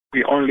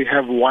we only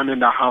have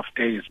 1.5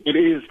 days. It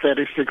is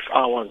 36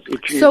 hours.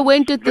 So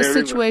when did the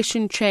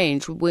situation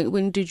change?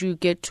 When did you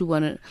get to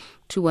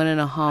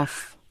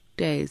 1.5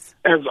 days?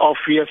 As of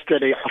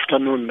yesterday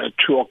afternoon at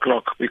 2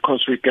 o'clock,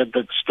 because we get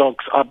the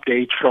stocks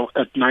update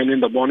at 9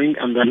 in the morning,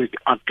 and then we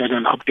get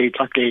an update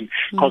again.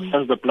 Because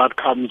as the blood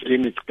comes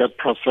in, it gets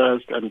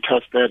processed and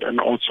tested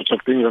and all sorts of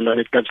things, and then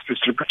it gets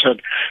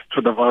distributed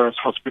to the various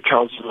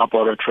hospitals and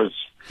laboratories.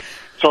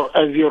 So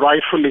as you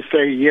rightfully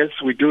say, yes,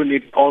 we do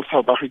need all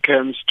South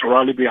Africans to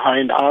rally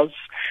behind us.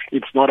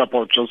 It's not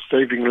about just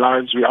saving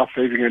lives. We are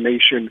saving a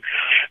nation.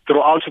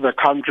 Throughout the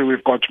country,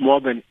 we've got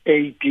more than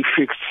 80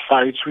 fixed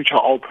sites which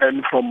are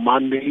open from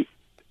Monday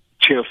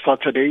till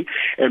Saturday,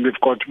 and we've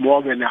got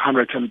more than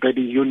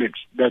 130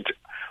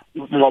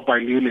 mobile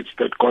units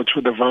that go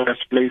to the various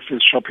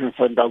places, shopping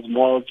centers,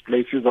 malls,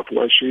 places of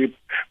worship,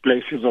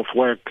 places of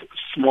work,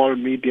 small,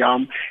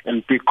 medium,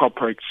 and big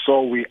corporates.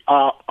 So we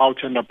are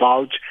out and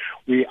about.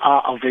 We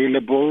are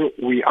available.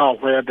 We are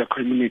where the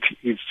community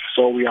is.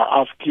 So we are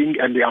asking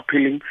and we are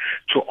appealing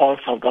to all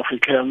South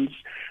Africans,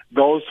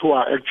 those who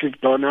are active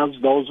donors,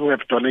 those who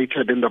have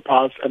donated in the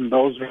past, and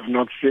those who have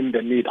not seen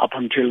the need up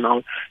until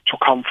now, to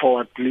come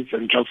forward, please,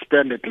 and just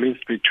spend at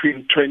least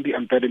between 20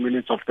 and 30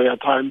 minutes of their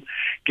time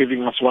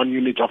giving us 1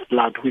 unit of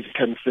blood, which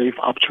can save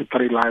up to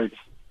 3 lives.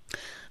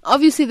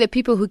 Obviously, there are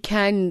people who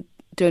can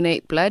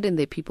donate blood and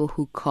there are people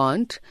who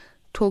can't.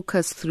 Talk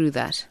us through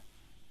that.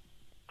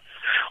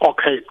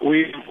 Okay,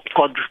 we've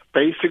got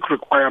basic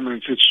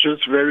requirements. It's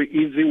just very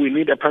easy. We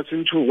need a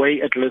person to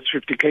weigh at least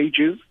 50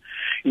 kgs.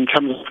 In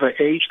terms of the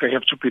age, they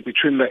have to be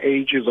between the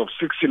ages of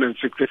 16 and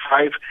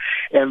 65,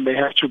 and they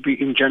have to be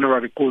in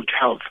generally good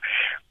health.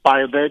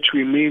 By that,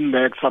 we mean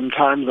that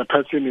sometimes a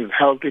person is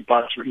healthy,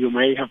 but you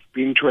may have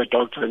been to a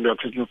doctor and you're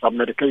taking some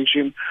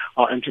medication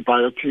or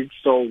antibiotics.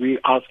 So we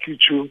ask you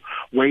to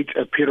wait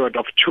a period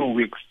of 2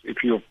 weeks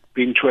if you've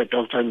been to a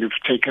doctor and you've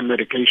taken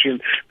medication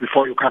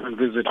before you come and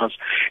visit us.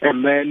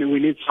 And then we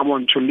need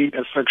someone to lead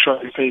a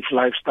sexually safe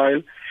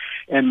lifestyle.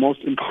 And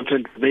most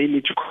important, they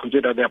need to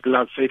consider their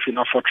blood safe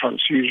enough for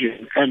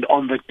transfusion. And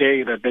on the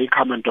day that they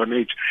come and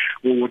donate,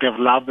 we would have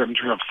loved them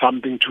to have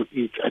something to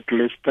eat at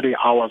least 3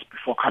 hours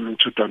before coming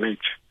to donate.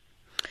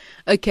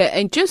 Okay,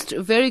 and just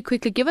very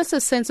quickly, give us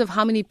a sense of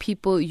how many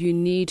people you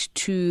need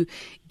to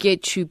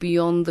get you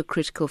beyond the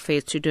critical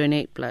phase to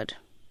donate blood.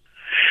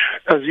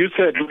 As you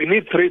said, we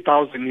need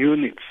 3,000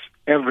 units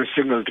every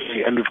single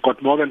day, and we've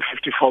got more than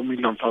 54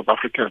 million South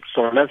Africans,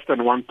 so less than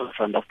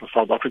 1% of the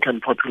South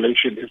African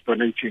population is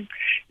donating.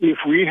 If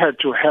we had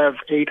to have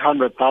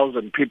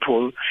 800,000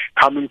 people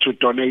coming to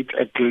donate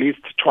at least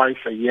twice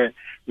a year,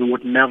 we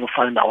would never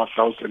find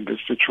ourselves in this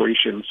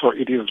situation. So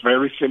it is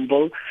very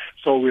simple.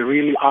 So we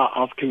really are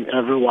asking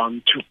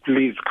everyone to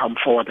please come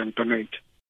forward and donate.